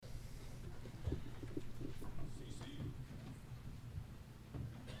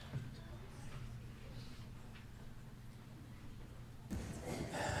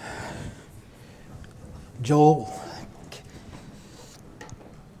Joel,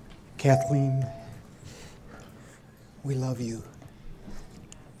 Kathleen, we love you.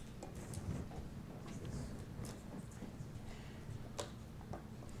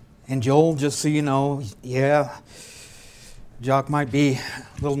 And Joel, just so you know, yeah, Jock might be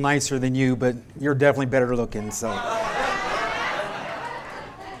a little nicer than you, but you're definitely better looking, so.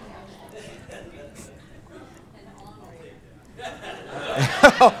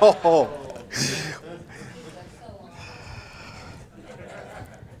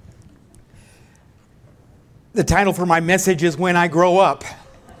 The title for my message is When I Grow Up.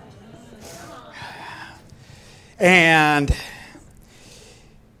 And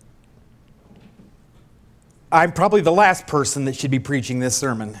I'm probably the last person that should be preaching this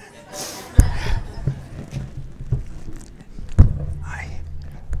sermon.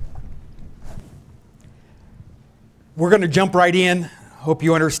 We're going to jump right in. Hope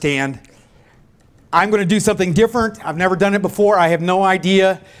you understand. I'm going to do something different. I've never done it before. I have no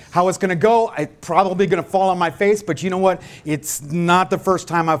idea how it's going to go. I'm probably going to fall on my face, but you know what? It's not the first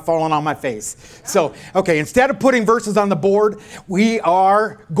time I've fallen on my face. So, okay, instead of putting verses on the board, we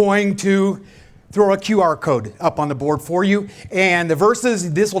are going to throw a QR code up on the board for you. And the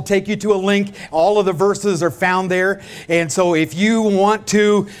verses, this will take you to a link. All of the verses are found there. And so if you want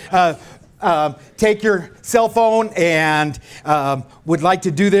to take your cell phone and would like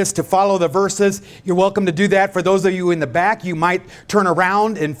to do this to follow the verses, you're welcome to do that. For those of you in the back, you might turn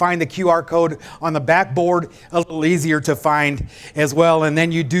around and find the QR code on the backboard, a little easier to find as well. And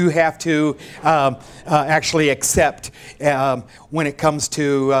then you do have to actually accept when it comes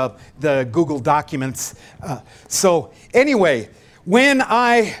to the Google Documents. So anyway, when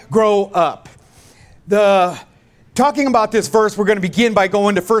I grow up, talking about this verse, we're going to begin by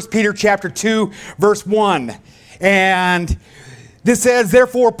going to 1 Peter chapter 2, verse 1. And this says,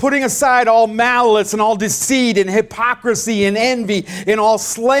 therefore, putting aside all malice and all deceit and hypocrisy and envy and all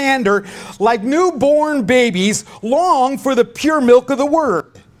slander, like newborn babies, long for the pure milk of the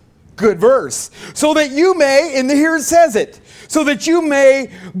word. Good verse. So that you may, and here it says it, so that you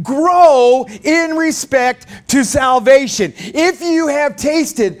may grow in respect to salvation, if you have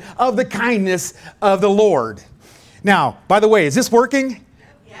tasted of the kindness of the Lord. Now, by the way, is this working?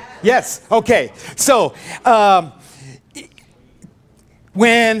 Yes. Okay. So,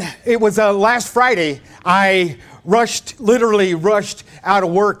 when it was last Friday, I literally rushed out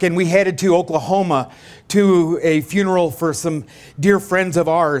of work, and we headed to Oklahoma to a funeral for some dear friends of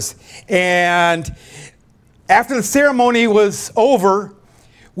ours. And after the ceremony was over,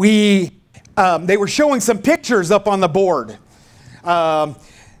 they were showing some pictures up on the board.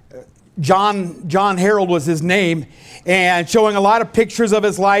 John Harold was his name, and showing a lot of pictures of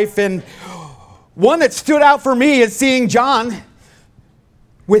his life. And one that stood out for me is seeing John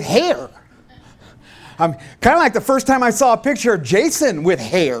with hair. Kind of like the first time I saw a picture of Jason with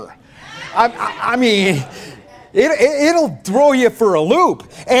hair. I mean, it'll throw you for a loop.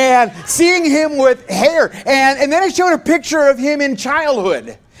 And seeing him with hair, and then it showed a picture of him in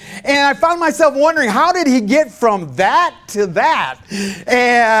childhood. And I found myself wondering, how did he get from that to that?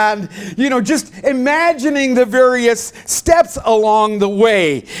 And, just imagining the various steps along the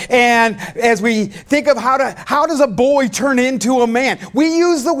way. And as we think of how does a boy turn into a man? We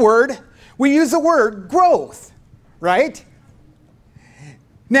use the word growth, right?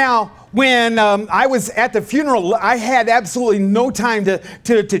 Now, when I was at the funeral, I had absolutely no time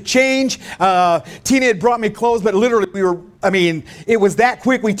to change. Tina had brought me clothes, but literally it was that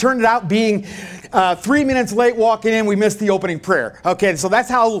quick. We turned it out being 3 minutes late walking in. We missed the opening prayer. Okay, so that's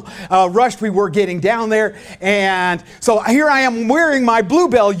how rushed we were getting down there. And so here I am wearing my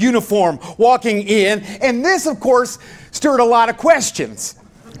Bluebell uniform walking in. And this, of course, stirred a lot of questions.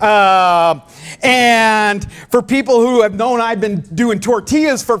 And for people who have known I've been doing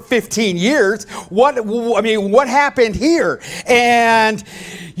tortillas for 15 years, what happened here? And,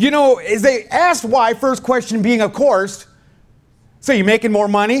 as they asked why, first question being, of course, so you making more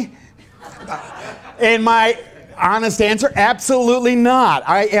money? And my honest answer, absolutely not.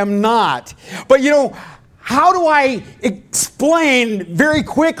 I am not. But, how do I explain very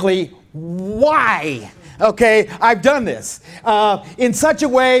quickly why? Okay, I've done this in such a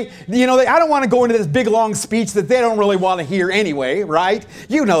way, I don't want to go into this big, long speech that they don't really want to hear anyway, right?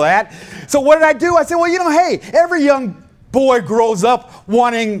 You know that. So what did I do? I said, well, hey, every young boy grows up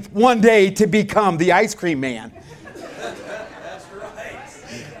wanting one day to become the ice cream man. That's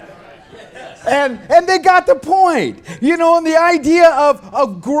right. And they got the point, and the idea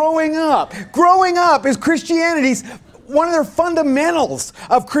of growing up. Growing up is Christianity's one of their fundamentals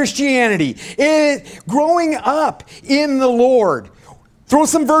of Christianity is growing up in the Lord. Throw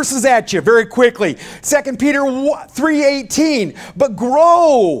some verses at you very quickly. 2 Peter 3:18. But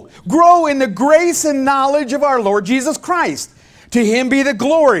grow in the grace and knowledge of our Lord Jesus Christ. To him be the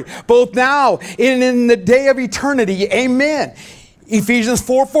glory, both now and in the day of eternity. Amen. Ephesians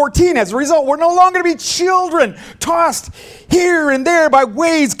 4:14. As a result, we're no longer to be children, tossed here and there by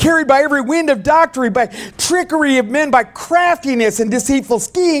waves, carried by every wind of doctrine, by trickery of men, by craftiness and deceitful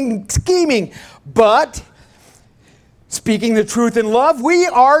scheming. But speaking the truth in love, we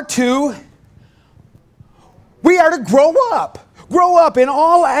are to grow up in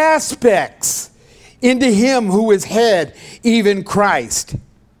all aspects into him who is head, even Christ.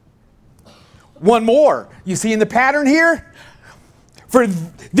 One more. You see in the pattern here? For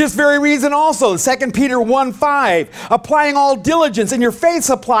this very reason also, 2 Peter 1:5, applying all diligence, in your faith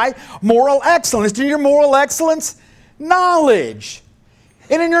supply moral excellence. In your moral excellence, knowledge.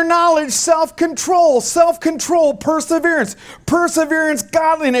 And in your knowledge, self-control, perseverance,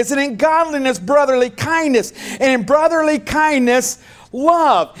 godliness, and in godliness, brotherly kindness, and in brotherly kindness,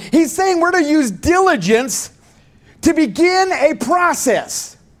 love. He's saying we're to use diligence to begin a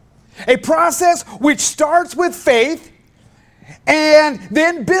process which starts with faith and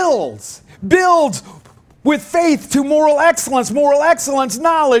then builds with faith to moral excellence,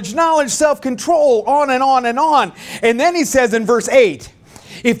 knowledge, self-control, on and on and on. And then he says in verse 8,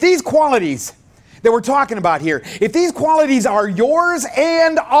 if these qualities that we're talking about here, if these qualities are yours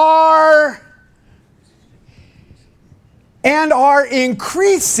and are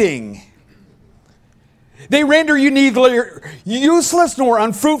increasing, they render you neither useless nor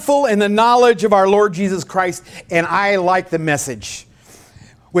unfruitful in the knowledge of our Lord Jesus Christ. And I like the message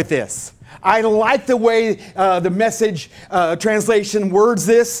with this. I like the way the Message translation words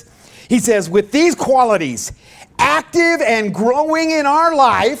this. He says, with these qualities active and growing in our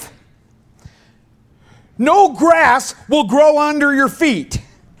life, no grass will grow under your feet.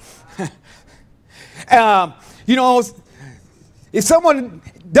 If someone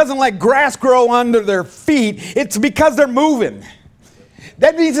doesn't let grass grow under their feet, it's because they're moving.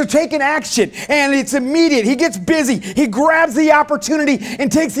 That means they're taking action, and it's immediate. He gets busy. He grabs the opportunity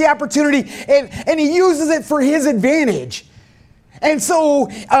and takes the opportunity, and he uses it for his advantage. And so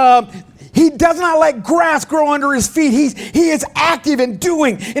he does not let grass grow under his feet. He is active and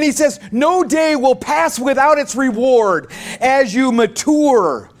doing. And he says, no day will pass without its reward as you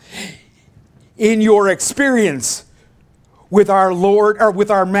mature in your experience with our Lord, or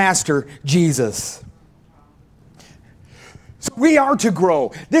with our Master, Jesus. So we are to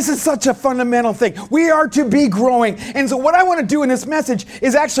grow. This is such a fundamental thing. We are to be growing. And so what I want to do in this message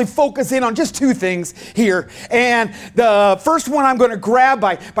is actually focus in on just two things here. And the first one I'm going to grab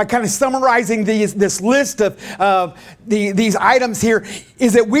by kind of summarizing this list of these items here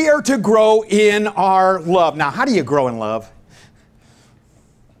is that we are to grow in our love. Now, how do you grow in love?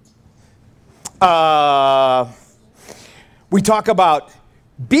 We talk about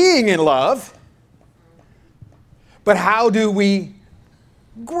being in love, but how do we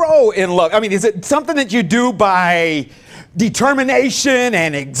grow in love? I mean, is it something that you do by determination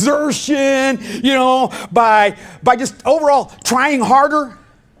and exertion, by just overall trying harder?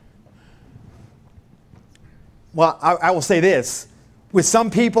 Well, I will say this. With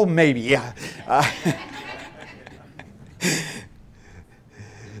some people, maybe, yeah.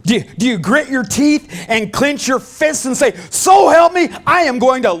 Do you grit your teeth and clench your fists and say, so help me, I am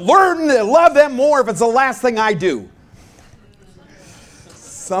going to learn to love them more if it's the last thing I do?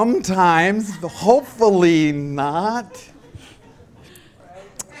 Sometimes, hopefully not.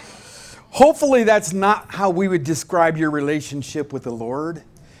 Hopefully that's not how we would describe your relationship with the Lord.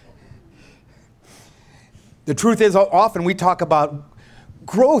 The truth is, often we talk about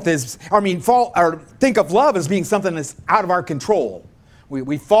growth think of love as being something that's out of our control.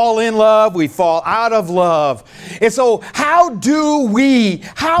 We fall in love, we fall out of love. And so how do we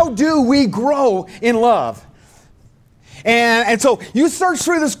grow in love? And so you search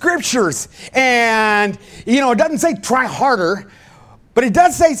through the scriptures and, it doesn't say try harder, but it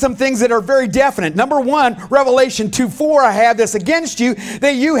does say some things that are very definite. Number one, Revelation 2:4, I have this against you,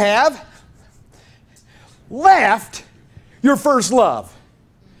 that you have left your first love.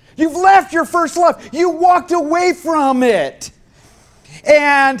 You've left your first love. You walked away from it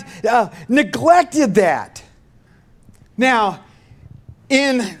and neglected that. Now,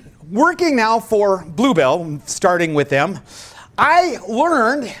 in working now for Bluebell, starting with them, I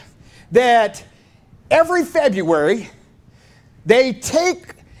learned that every February they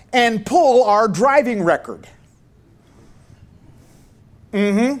take and pull our driving record.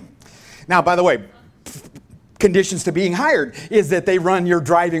 Now, by the way, conditions to being hired is that they run your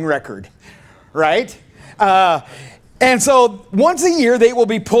driving record, right? And so once a year, they will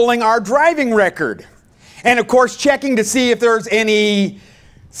be pulling our driving record. And of course, checking to see if there's any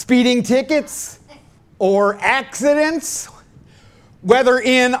speeding tickets or accidents, whether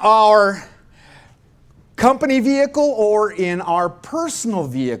in our company vehicle or in our personal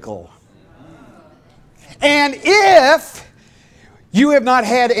vehicle. And if you have not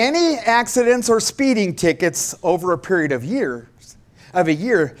had any accidents or speeding tickets over a period of a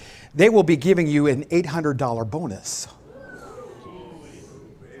year, they will be giving you an $800 bonus.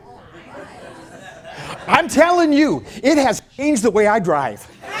 I'm telling you, it has changed the way I drive.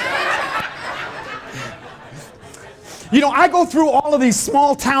 You know, I go through all of these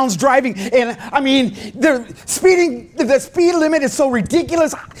small towns driving, and I mean, the speed limit is so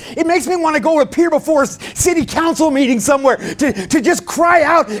ridiculous. It makes me want to go appear before a city council meeting somewhere to just cry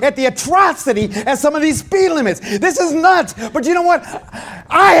out at the atrocity at some of these speed limits. This is nuts. But you know what?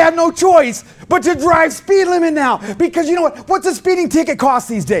 I have no choice but to drive speed limit now, because you know what? What's a speeding ticket cost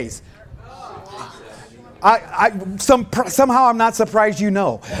these days? Somehow I'm not surprised you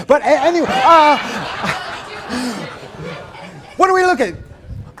know. But anyway, what do we look at?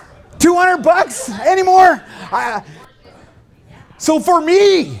 $200 anymore? So for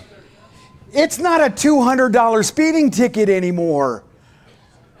me, it's not a $200 speeding ticket anymore.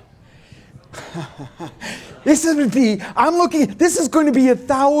 This is going to be a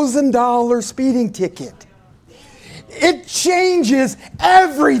 $1,000 speeding ticket. It changes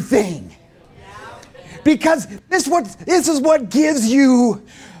everything. Because this is what gives you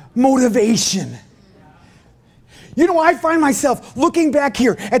motivation. You know, I find myself looking back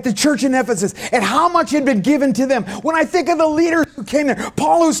here at the church in Ephesus and how much had been given to them. When I think of the leaders who came there,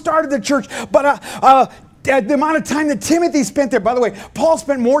 Paul who started the church, but the amount of time that Timothy spent there. By the way, Paul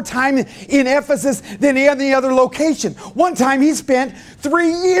spent more time in Ephesus than any other location. One time he spent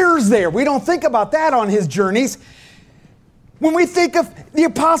 3 years there. We don't think about that on his journeys. When we think of the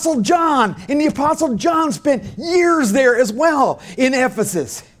Apostle John, and the Apostle John spent years there as well in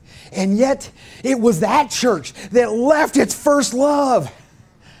Ephesus. And yet, it was that church that left its first love.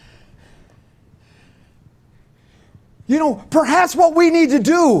 You know, perhaps what we need to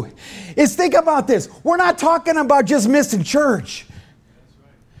do is think about this. We're not talking about just missing church.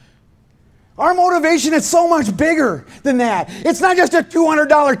 Our motivation is so much bigger than that. It's not just a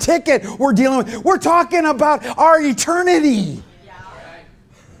 $200 ticket we're dealing with. We're talking about our eternity.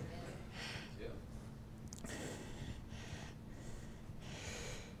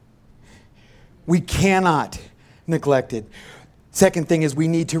 We cannot neglect it. Second thing is we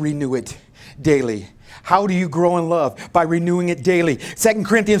need to renew it daily. How do you grow in love? By renewing it daily. 2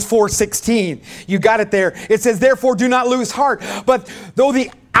 Corinthians 4:16. You got it there. It says, therefore do not lose heart. But though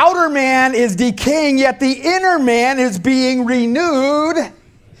the outer man is decaying, yet the inner man is being renewed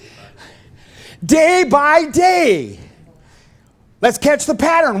day by day. Let's catch the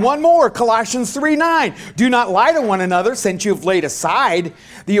pattern. One more, Colossians 3:9. Do not lie to one another, since you've laid aside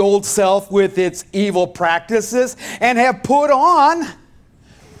the old self with its evil practices and have put on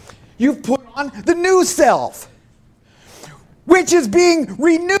the new self, which is being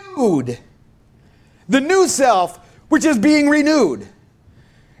renewed. The new self, which is being renewed.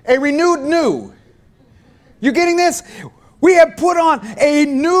 A renewed new. You getting this? We have put on a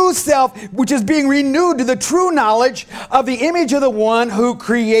new self, which is being renewed to the true knowledge of the image of the one who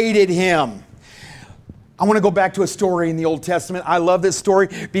created him. I want to go back to a story in the Old Testament. I love this story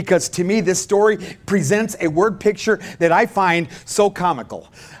because to me this story presents a word picture that I find so comical.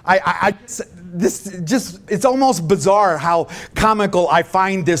 It's almost bizarre how comical I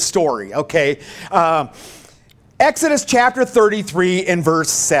find this story, okay? Exodus chapter 33 and verse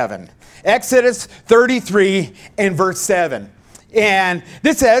 7. Exodus 33 and verse 7. And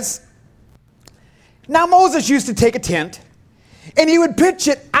this says, now Moses used to take a tent, and he would pitch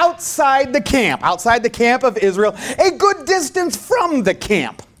it outside the camp of Israel, a good distance from the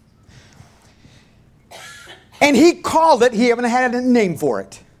camp. And he called it, he haven't had a name for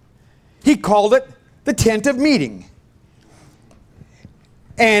it. He called it the tent of meeting.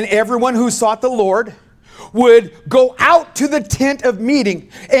 And everyone who sought the Lord would go out to the tent of meeting.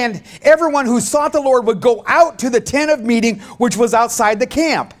 And everyone who sought the Lord would go out to the tent of meeting, which was outside the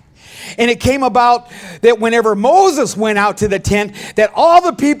camp. And it came about that whenever Moses went out to the tent, that all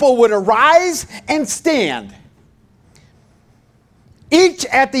the people would arise and stand, each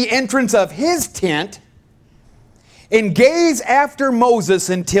at the entrance of his tent, and gaze after Moses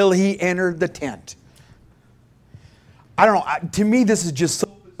until he entered the tent. I don't know. To me, this is just so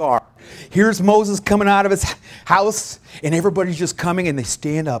bizarre. Here's Moses coming out of his house, and everybody's just coming, and they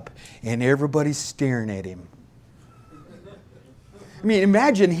stand up, and everybody's staring at him. I mean,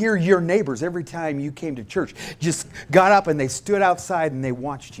 imagine here your neighbors every time you came to church just got up and they stood outside and they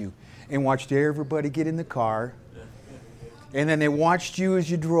watched you and watched everybody get in the car. And then they watched you as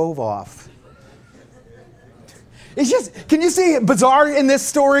you drove off. It's just, can you see bizarre in this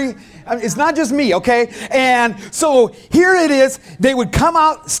story? I mean, it's not just me, okay? And so here it is. They would come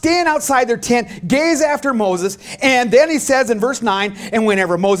out, stand outside their tent, gaze after Moses. And then he says in verse 9, and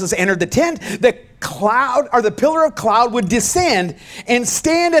whenever Moses entered the tent, the cloud or the pillar of cloud would descend and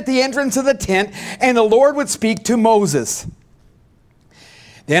stand at the entrance of the tent, and the Lord would speak to Moses.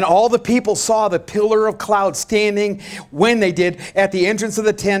 Then all the people saw the pillar of cloud standing when they did at the entrance of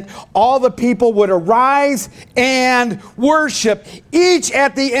the tent. All the people would arise and worship, each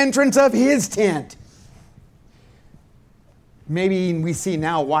at the entrance of his tent. Maybe we see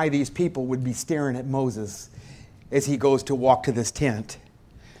now why these people would be staring at Moses as he goes to walk to this tent.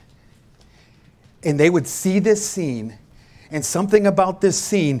 And they would see this scene. And something about this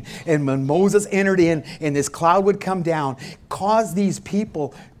scene, and when Moses entered in and this cloud would come down, caused these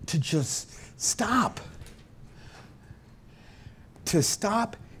people to just stop. To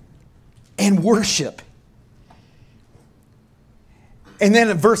stop and worship. And then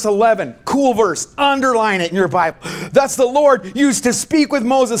in verse 11, cool verse, underline it in your Bible. Thus the Lord used to speak with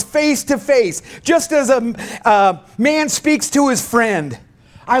Moses face to face, just as a man speaks to his friend.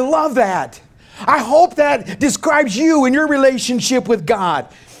 I love that. I hope that describes you and your relationship with God.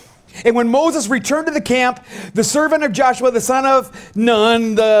 And when Moses returned to the camp, the servant of Joshua, the son of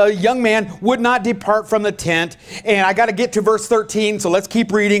Nun, the young man, would not depart from the tent. And I got to get to verse 13, so let's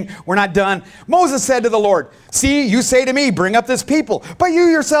keep reading. We're not done. Moses said to the Lord, "See, you say to me, bring up this people, but you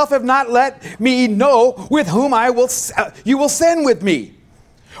yourself have not let me know with whom you will send with me.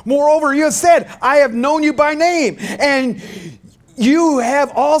 Moreover, you have said, I have known you by name, and you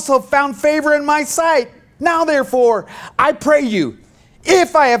have also found favor in my sight. Now, therefore, I pray you,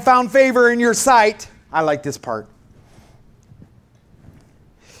 if I have found favor in your sight," I like this part,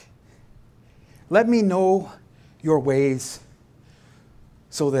 "let me know your ways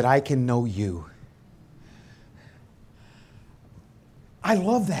so that I can know you." I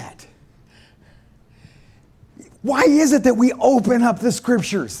love that. Why is it that we open up the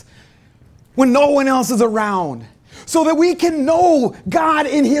scriptures when no one else is around? So that we can know God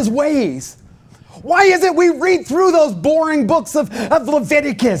in his ways. Why is it we read through those boring books of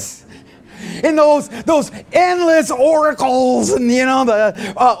Leviticus and those endless oracles and,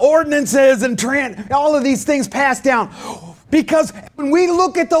 the ordinances and all of these things passed down? Because when we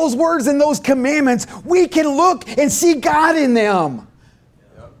look at those words and those commandments, we can look and see God in them.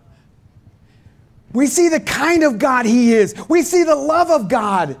 We see the kind of God he is. We see the love of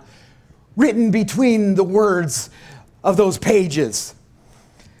God written between the words of those pages.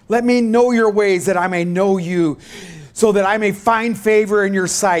 Let me know your ways that I may know you, so that I may find favor in your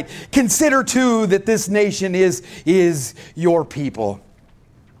sight. Consider too that this nation is your people.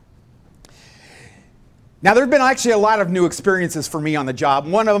 Now, there have been actually a lot of new experiences for me on the job.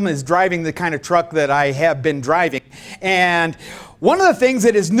 One of them is driving the kind of truck that I have been driving. And one of the things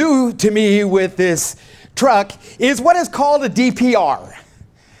that is new to me with this truck is what is called a DPR.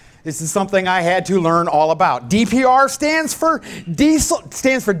 This is something I had to learn all about. DPR stands for diesel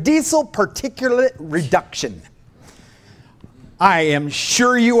particulate reduction. I am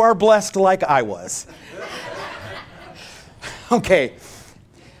sure you are blessed like I was. Okay.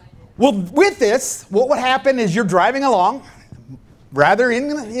 Well, with this, what would happen is you're driving along rather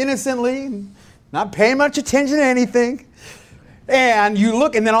innocently, not paying much attention to anything, and you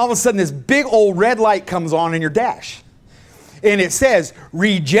look, and then all of a sudden this big old red light comes on in your dash. And it says,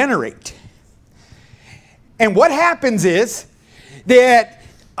 regenerate. And what happens is that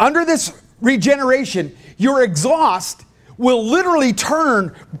under this regeneration, your exhaust will literally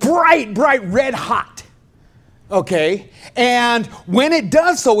turn bright red hot. Okay? And when it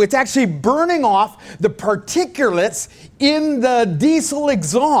does so, it's actually burning off the particulates in the diesel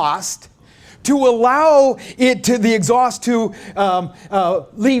exhaust to allow the exhaust to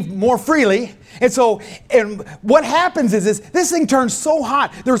leave more freely. And what happens is this thing turns so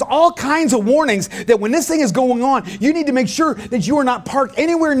hot. There's all kinds of warnings that when this thing is going on, you need to make sure that you are not parked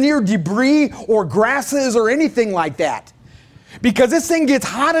anywhere near debris or grasses or anything like that. Because this thing gets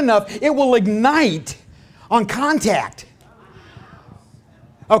hot enough, it will ignite on contact.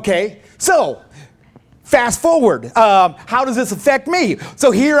 Okay, so fast forward. How does this affect me?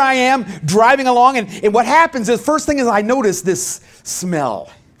 So here I am driving along, and what happens is, first thing is I notice this smell.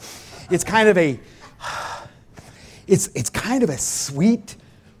 It's kind of a sweet,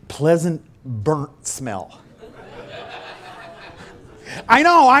 pleasant, burnt smell. I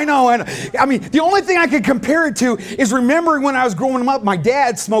know. And I mean, the only thing I could compare it to is remembering when I was growing up, my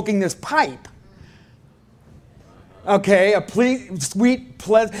dad smoking this pipe. Okay, sweet,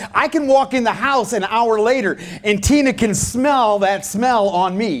 pleasant. I can walk in the house an hour later and Tina can smell that smell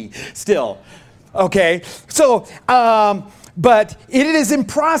on me still. Okay, so, but it is in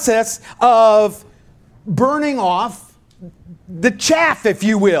process of burning off the chaff, if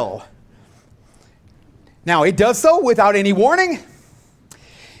you will. Now, it does so without any warning.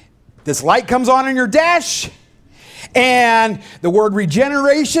 This light comes on in your dash, and the word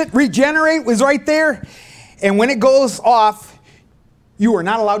regenerate was right there. And when it goes off, you are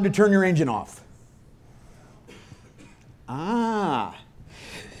not allowed to turn your engine off. I've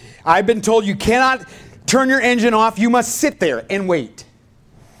been told you cannot turn your engine off. You must sit there and wait.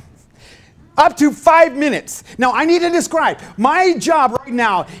 Up to 5 minutes. Now, I need to describe. My job right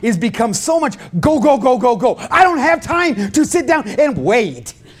now is become so much go. I don't have time to sit down and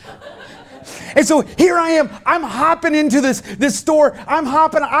wait. And so here I am. I'm hopping into this store.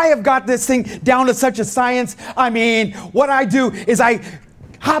 I have got this thing down to such a science. I mean, what I do is I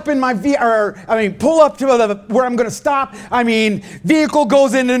hop in my pull up to where I'm going to stop. I mean, vehicle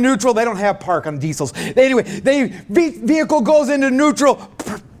goes into neutral. They don't have park on diesels. Anyway, vehicle goes into neutral.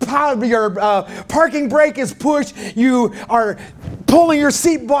 Your parking brake is pushed. You are pulling your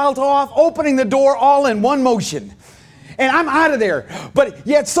seatbelt off, opening the door, all in one motion. And I'm out of there. But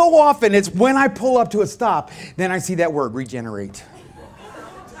yet so often it's when I pull up to a stop, then I see that word, regenerate.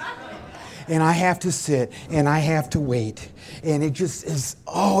 And I have to sit and I have to wait. And it just is,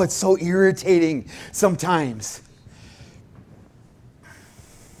 it's so irritating sometimes.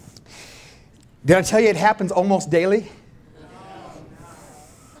 Did I tell you it happens almost daily?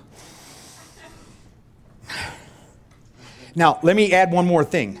 Now, let me add one more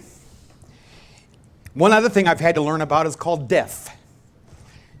thing. One other thing I've had to learn about is called DEF.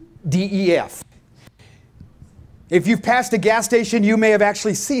 D-E-F. If you've passed a gas station, you may have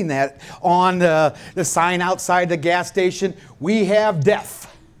actually seen that on the sign outside the gas station. We have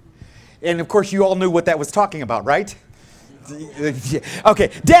DEF. And of course, you all knew what that was talking about, right?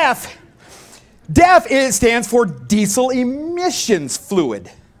 Okay, DEF. DEF stands for diesel emissions fluid.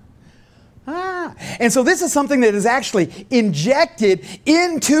 And so this is something that is actually injected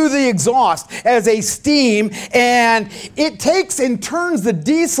into the exhaust as a steam, and it takes and turns the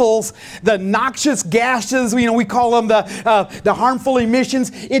diesels, the noxious gases, we call them the harmful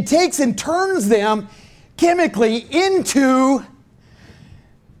emissions. It takes and turns them chemically into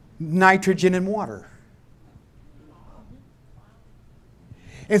nitrogen and water.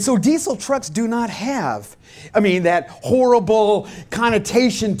 And so diesel trucks do not have, that horrible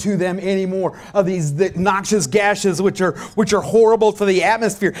connotation to them anymore of the noxious gases which are horrible for the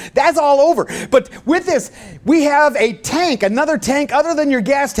atmosphere. That's all over. But with this, we have a tank, another tank other than your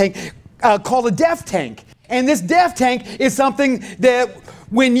gas tank, called a DEF tank. And this DEF tank is something that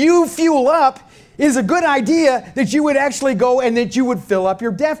when you fuel up, is a good idea that you would actually go and that you would fill up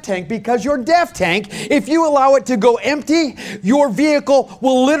your DEF tank, because your DEF tank, if you allow it to go empty, your vehicle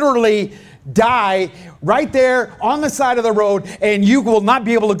will literally die right there on the side of the road and you will not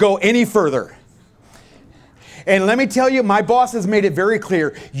be able to go any further. And let me tell you, my boss has made it very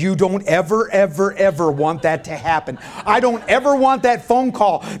clear, you don't ever want that to happen. I don't ever want that phone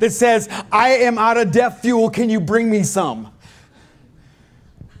call that says, I am out of DEF fuel, can you bring me some?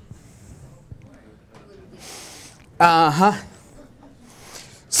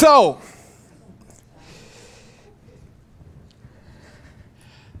 So,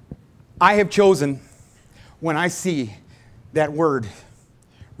 I have chosen, when I see that word,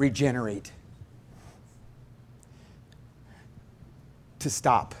 regenerate, to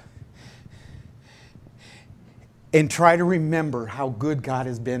stop and try to remember how good God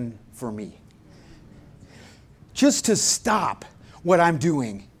has been for me. Just to stop what I'm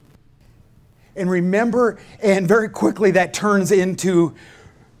doing and remember, and very quickly that turns into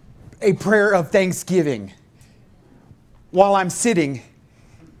a prayer of thanksgiving while I'm sitting,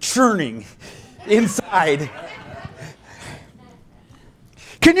 churning inside.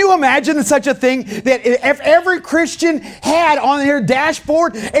 Can you imagine such a thing, that if every Christian had on their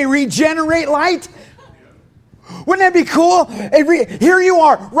dashboard a regenerate light? Wouldn't that be cool? Here you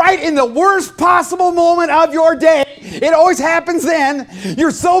are, right in the worst possible moment of your day. It always happens then.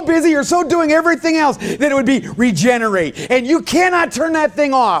 You're so busy, you're so doing everything else, that it would be regenerate. And you cannot turn that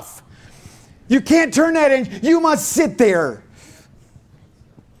thing off. You can't turn that in. You must sit there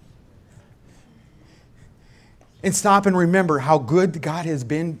and stop and remember how good God has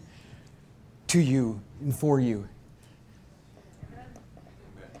been to you and for you.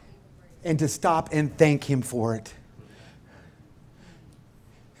 And to stop and thank Him for it.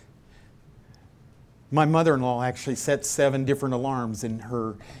 My mother-in-law actually set 7 different alarms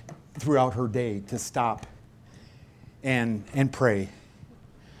throughout her day to stop and pray.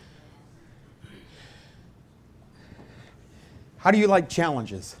 How do you like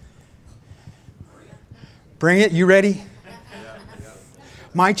challenges? Bring it. You ready?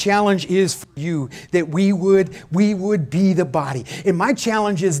 My challenge is for you that we would be the body. And my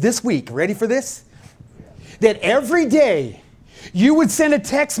challenge is this week, ready for this? That every day you would send a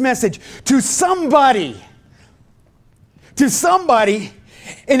text message to somebody,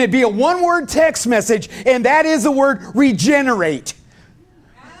 and it'd be a one-word text message, and that is the word regenerate.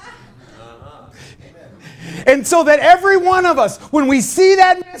 And so that every one of us, when we see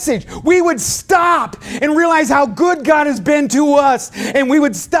that message, we would stop and realize how good God has been to us, and we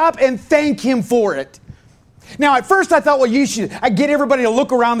would stop and thank Him for it. Now, at first I thought, well, I get everybody to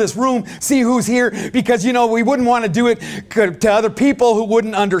look around this room, see who's here, because, we wouldn't want to do it to other people who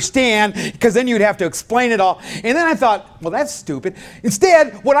wouldn't understand, because then you'd have to explain it all. And then I thought, well, that's stupid.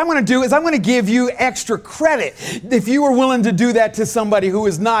 Instead, what I'm going to do is I'm going to give you extra credit if you were willing to do that to somebody who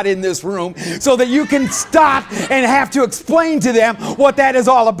is not in this room, so that you can stop and have to explain to them what that is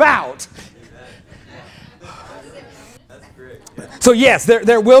all about. So yes,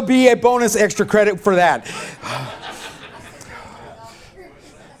 there will be a bonus extra credit for that.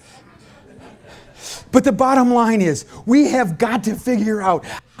 But the bottom line is, we have got to figure out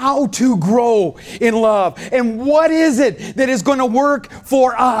how to grow in love. And what is it that is going to work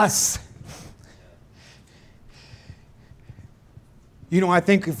for us? I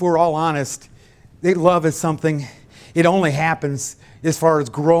think if we're all honest, that love is something, it only happens as far as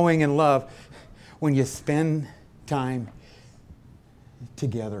growing in love when you spend time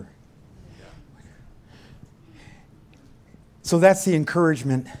together. So that's the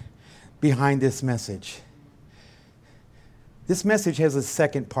encouragement behind this message. This message has a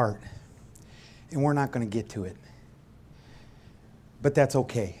second part, and we're not going to get to it. But that's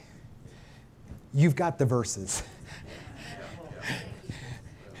okay. You've got the verses.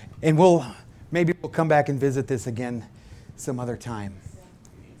 And maybe we'll come back and visit this again some other time.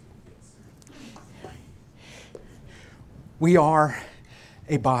 We are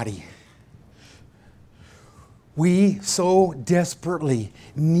a body. We so desperately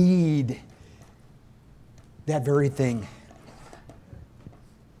need that very thing.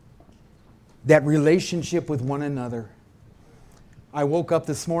 That relationship with one another. I woke up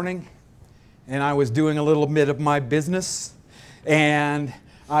this morning and I was doing a little bit of my business, and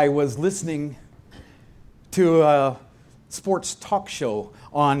I was listening to a sports talk show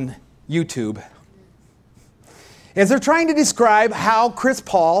on YouTube, as they're trying to describe how Chris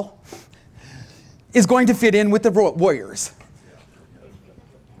Paul is going to fit in with the Warriors.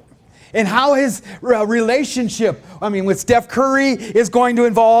 And how his relationship, with Steph Curry is going to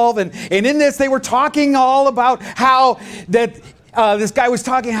evolve. And in this, they were talking all about how that this guy was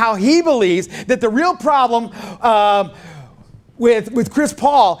talking how he believes that the real problem with Chris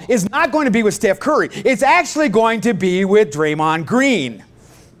Paul is not going to be with Steph Curry. It's actually going to be with Draymond Green.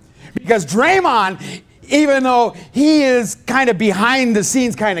 Because Draymond, even though he is kind of behind the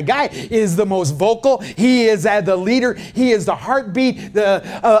scenes kind of guy, is the most vocal. He is the leader. He is the heartbeat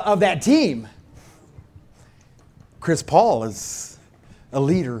of that team. Chris Paul is a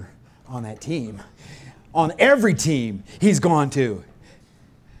leader on that team. On every team he's gone to.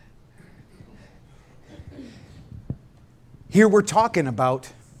 Here we're talking about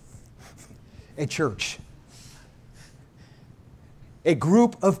a church. A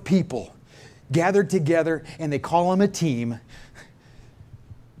group of people gathered together, and they call them a team.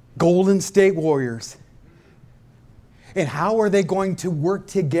 Golden State Warriors. And how are they going to work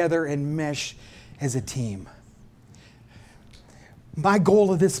together and mesh as a team? My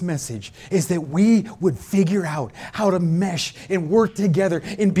goal of this message is that we would figure out how to mesh and work together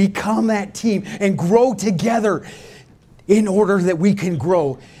and become that team and grow together in order that we can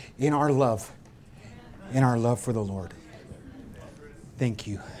grow in our love for the Lord. Thank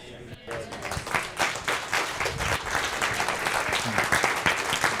you.